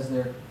Paul says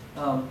there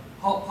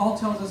Paul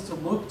tells us to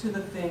look to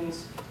the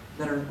things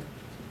that are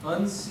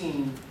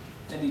unseen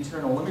and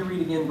eternal. Let me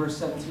read again verse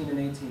 17 and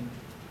 18.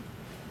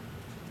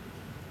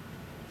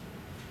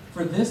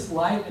 For this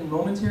light and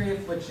momentary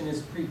affliction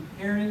is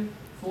preparing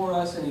for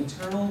us an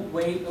eternal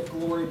weight of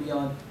glory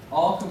beyond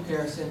all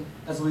comparison,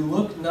 as we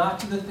look not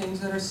to the things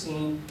that are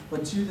seen,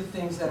 but to the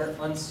things that are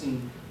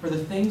unseen. For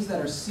the things that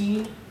are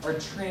seen are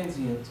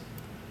transient,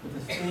 but the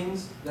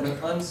things that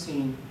are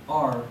unseen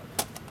are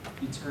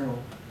eternal.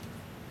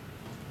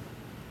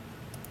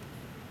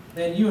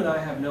 Man, you and I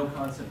have no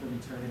concept of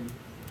eternity.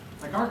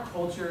 Like, our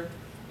culture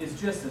is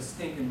just a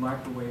stinking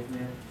microwave,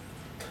 man.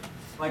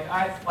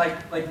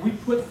 Like we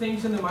put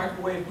things in the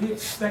microwave, we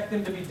expect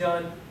them to be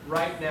done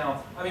right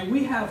now. I mean,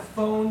 we have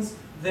phones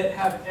that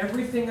have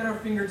everything at our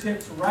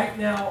fingertips right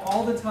now,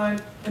 all the time.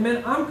 And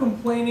man, I'm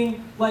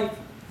complaining, like,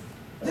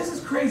 this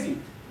is crazy.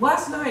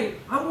 Last night,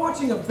 I'm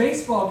watching a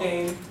baseball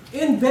game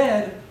in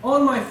bed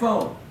on my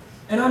phone.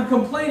 And I'm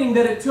complaining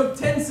that it took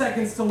 10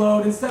 seconds to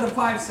load instead of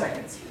 5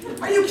 seconds.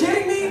 Are you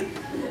kidding me?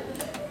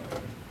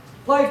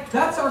 Like,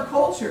 that's our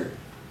culture.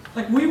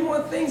 Like, we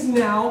want things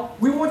now.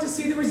 We want to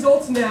see the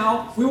results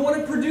now. We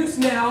want to produce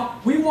now.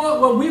 We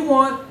want what we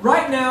want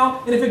right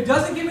now. And if it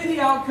doesn't give me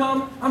the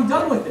outcome, I'm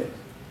done with it.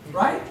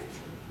 Right?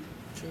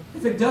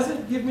 If it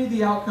doesn't give me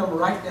the outcome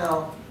right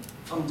now,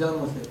 I'm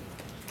done with it.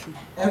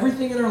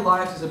 Everything in our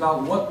lives is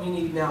about what we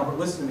need now. But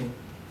listen to me.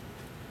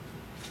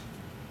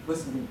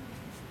 Listen to me.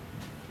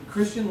 The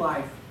Christian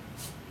life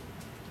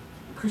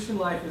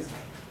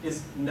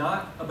is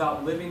not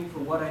about living for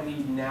what I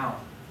need now.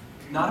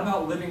 Not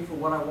about living for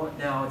what I want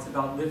now. It's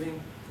about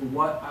living for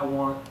what I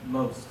want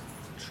most.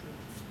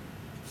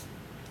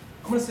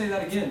 I'm going to say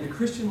that again. The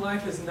Christian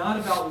life is not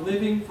about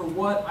living for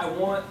what I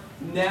want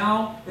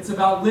now. It's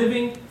about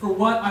living for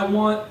what I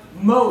want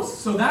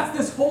most. So that's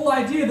this whole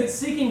idea that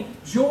seeking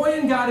joy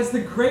in God is the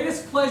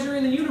greatest pleasure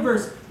in the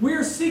universe. We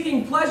are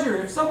seeking pleasure.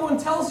 If someone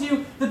tells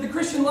you that the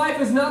Christian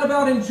life is not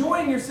about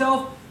enjoying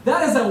yourself,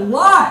 that is a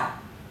lie.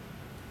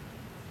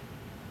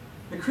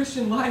 The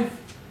Christian life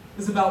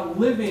is about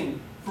living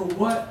for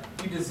what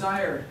you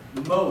desire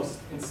most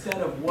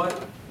instead of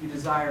what you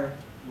desire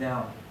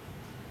now.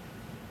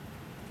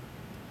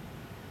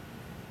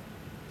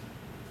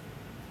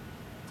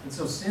 And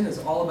so sin is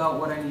all about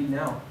what I need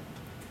now.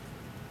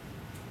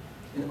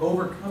 And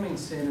overcoming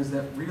sin is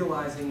that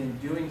realizing and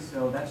doing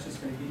so, that's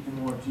just going to get you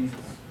more of Jesus.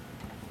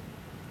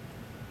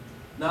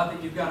 Not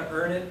that you've got to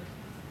earn it.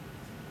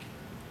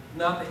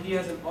 Not that He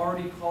hasn't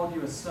already called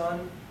you a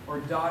son or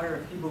daughter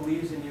if He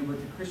believes in you, but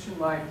the Christian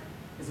life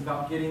is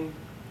about getting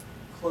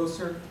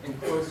closer and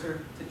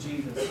closer to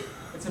Jesus.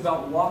 It's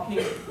about walking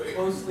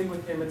closely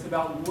with Him. It's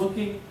about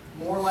looking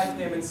more like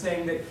Him and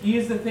saying that He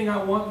is the thing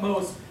I want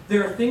most.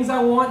 There are things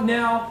I want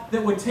now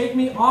that would take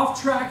me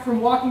off track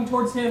from walking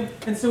towards Him.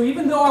 And so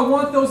even though I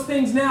want those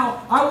things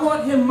now, I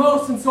want Him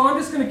most. And so I'm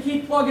just going to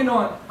keep plugging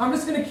on. I'm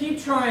just going to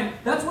keep trying.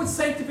 That's what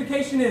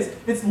sanctification is.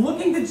 It's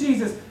looking to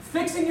Jesus,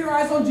 fixing your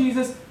eyes on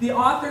Jesus, the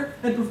author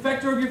and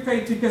perfecter of your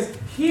faith, because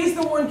He's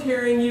the one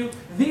carrying you.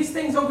 These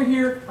things over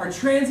here are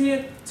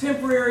transient,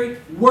 temporary,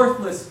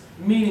 worthless,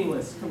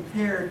 meaningless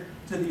compared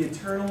to the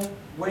eternal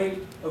weight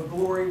of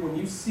glory when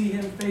you see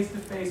Him face to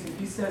face and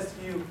He says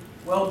to you,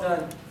 "Well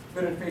done,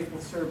 good and faithful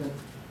servant."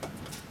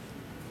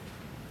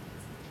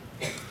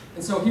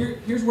 And so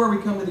here's where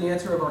we come to the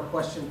answer of our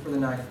question for the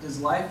night.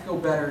 Does life go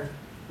better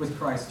with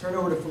Christ? Turn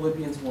over to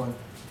Philippians 1.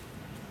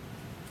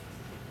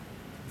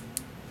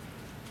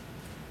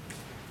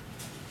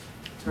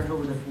 Turn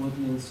over to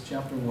Philippians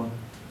chapter 1.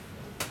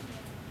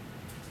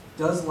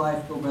 Does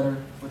life go better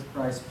with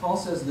Christ? Paul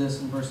says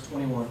this in verse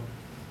 21.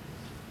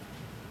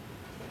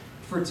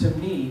 For to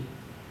me,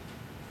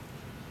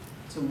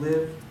 to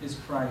live is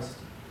Christ,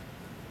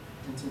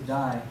 and to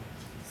die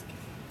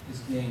is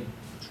gain.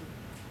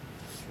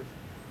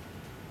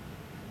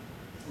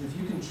 And if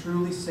you can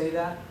truly say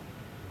that,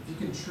 if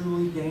you can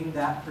truly gain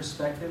that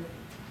perspective,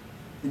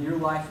 then your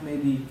life may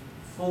be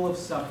full of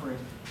suffering,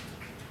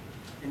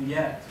 and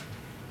yet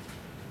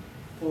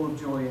full of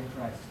joy in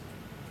Christ.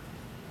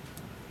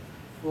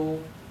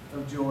 Full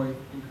of joy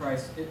in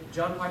Christ.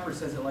 John Piper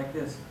says it like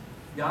this: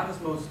 God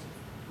is most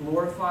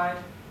glorified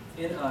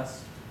in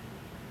us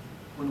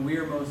when we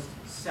are most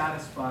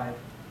satisfied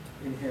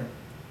in Him.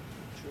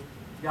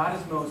 God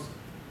is most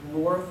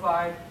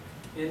glorified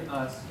in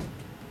us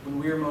when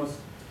we are most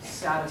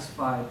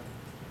satisfied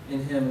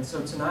in Him. And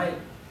so tonight,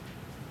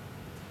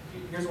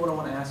 here's what I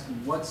want to ask you.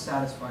 What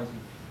satisfies you?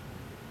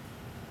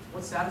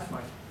 What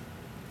satisfies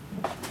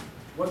you?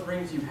 What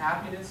brings you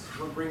happiness?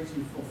 What brings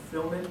you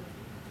fulfillment?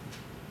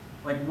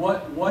 Like,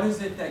 what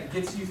is it that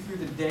gets you through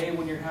the day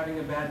when you're having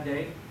a bad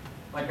day?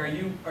 Like, are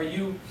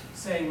you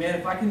saying, man,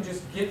 if I can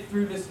just get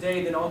through this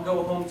day, then I'll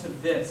go home to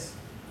this.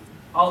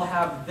 I'll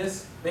have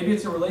this. Maybe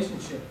it's a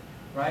relationship,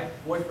 right?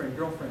 Boyfriend,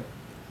 girlfriend.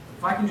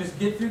 If I can just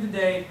get through the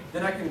day,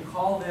 then I can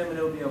call them and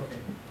it'll be okay.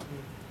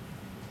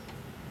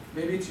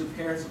 Maybe it's your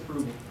parents'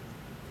 approval.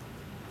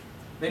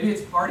 Maybe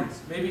it's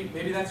parties.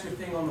 Maybe that's your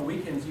thing on the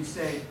weekends. You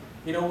say,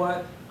 you know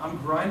what? I'm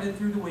grinding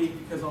through the week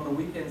because on the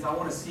weekends I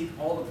want to seek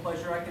all the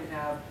pleasure I can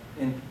have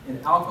in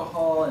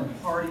alcohol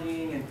and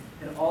partying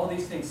and all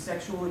these things,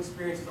 sexual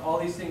experiences, all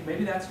these things.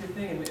 Maybe that's your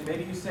thing, and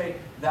maybe you say,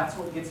 that's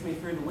what gets me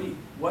through the week.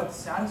 What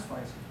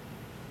satisfies you?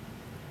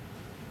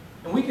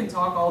 And we can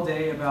talk all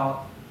day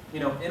about,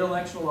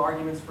 intellectual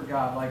arguments for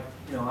God, like,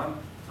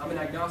 I'm an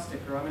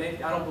agnostic, or I'm an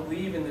atheist, I don't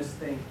believe in this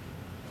thing.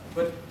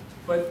 But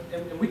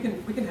we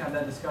can have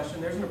that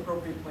discussion. There's an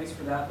appropriate place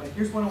for that. But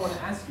here's what I want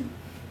to ask you.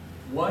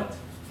 What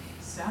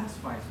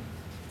satisfies you?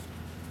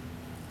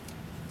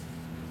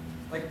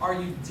 Like, are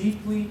you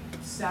deeply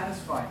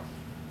satisfied?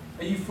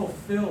 Are you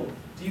fulfilled?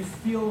 Do you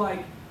feel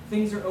like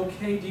things are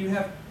okay? Do you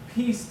have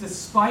peace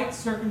despite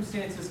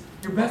circumstances?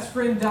 Your best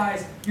friend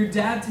dies. Your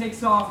dad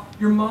takes off.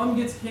 Your mom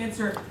gets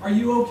cancer. Are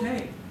you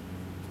okay?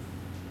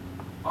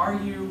 Are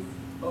you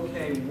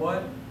okay?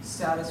 What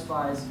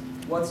satisfies?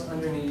 What's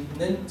underneath? And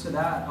then to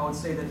that, I would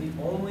say that the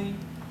only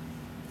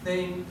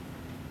thing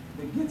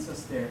that gets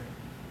us there,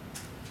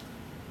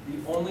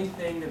 the only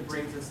thing that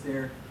brings us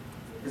there,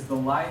 is the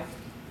life,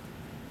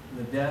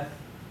 the death,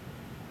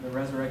 and the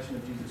resurrection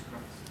of Jesus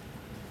Christ.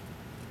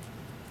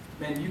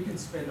 Man, you can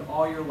spend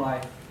all your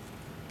life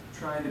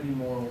trying to be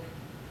moral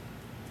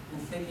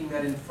and thinking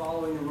that in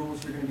following the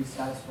rules you're going to be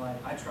satisfied.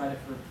 I tried it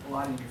for a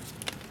lot of years.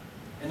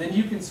 And then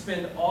you can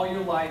spend all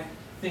your life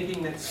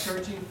thinking that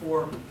searching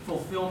for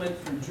fulfillment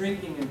through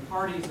drinking and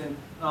parties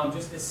and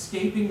just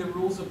escaping the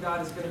rules of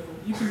God is going to...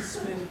 You can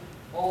spend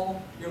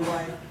all your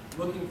life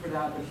looking for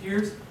that. But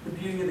here's the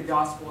beauty of the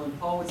gospel, and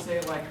Paul would say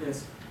it like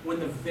this. When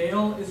the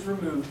veil is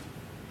removed,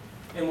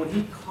 and when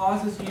he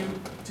causes you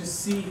to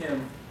see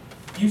him,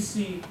 you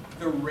see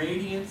the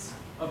radiance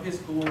of his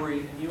glory,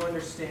 and you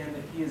understand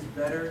that he is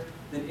better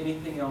than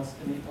anything else.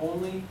 And the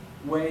only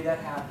way that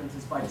happens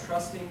is by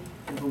trusting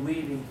and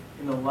believing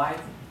in the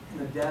life and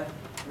the death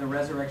and the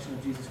resurrection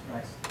of Jesus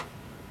Christ.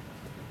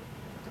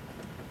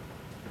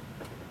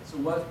 So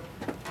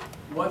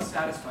what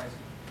satisfies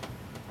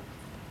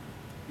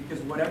you?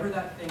 Because whatever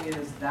that thing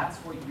is, that's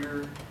what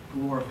you're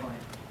glorifying.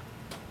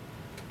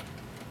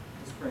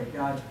 Let's pray.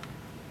 God,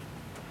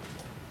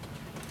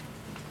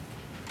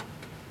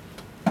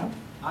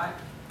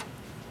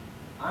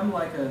 I'm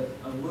like a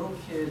little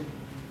kid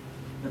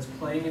that's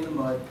playing in the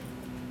mud,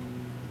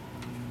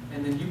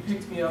 and then you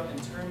picked me up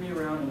and turned me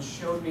around and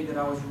showed me that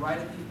I was right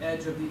at the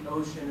edge of the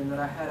ocean, and that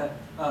I had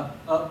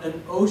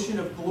an ocean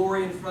of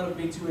glory in front of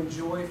me to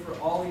enjoy for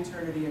all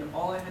eternity, and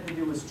all I had to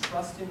do was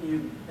trust in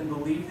you and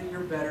believe that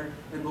you're better,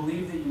 and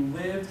believe that you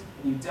lived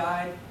and you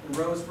died and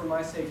rose for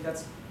my sake.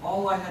 That's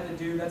all I had to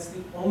do. That's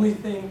the only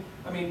thing,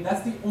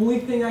 that's the only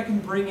thing I can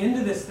bring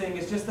into this thing,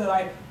 is just that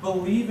I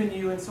believe in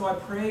you. And so I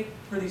pray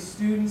for these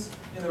students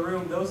in the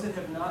room, those that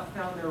have not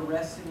found their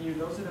rest in you,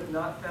 those that have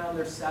not found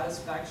their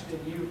satisfaction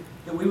in you,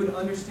 that we would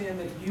understand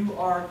that you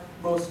are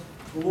most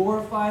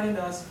glorified in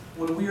us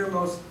when we are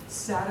most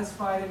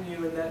satisfied in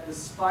you, and that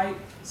despite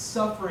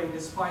suffering,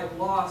 despite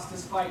loss,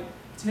 despite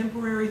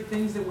temporary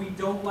things that we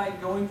don't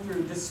like going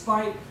through,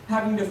 despite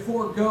having to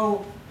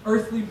forego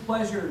earthly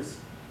pleasures,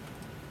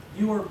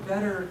 you are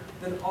better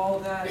than all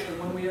that. And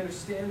when we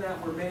understand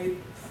that, we're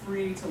made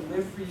free to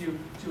live for you,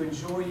 to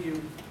enjoy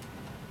you,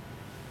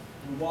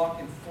 and walk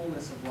in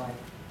fullness of life.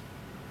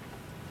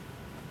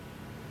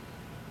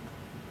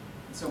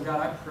 And so,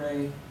 God, I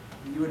pray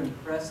that you would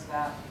impress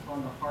that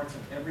upon the hearts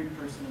of every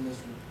person in this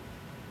room.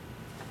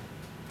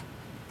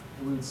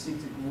 And we would seek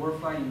to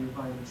glorify you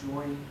by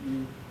enjoying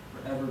you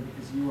forever,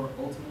 because you are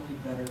ultimately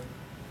better.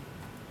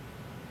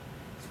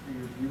 It's for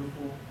your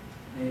beautiful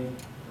name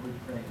that we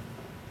pray.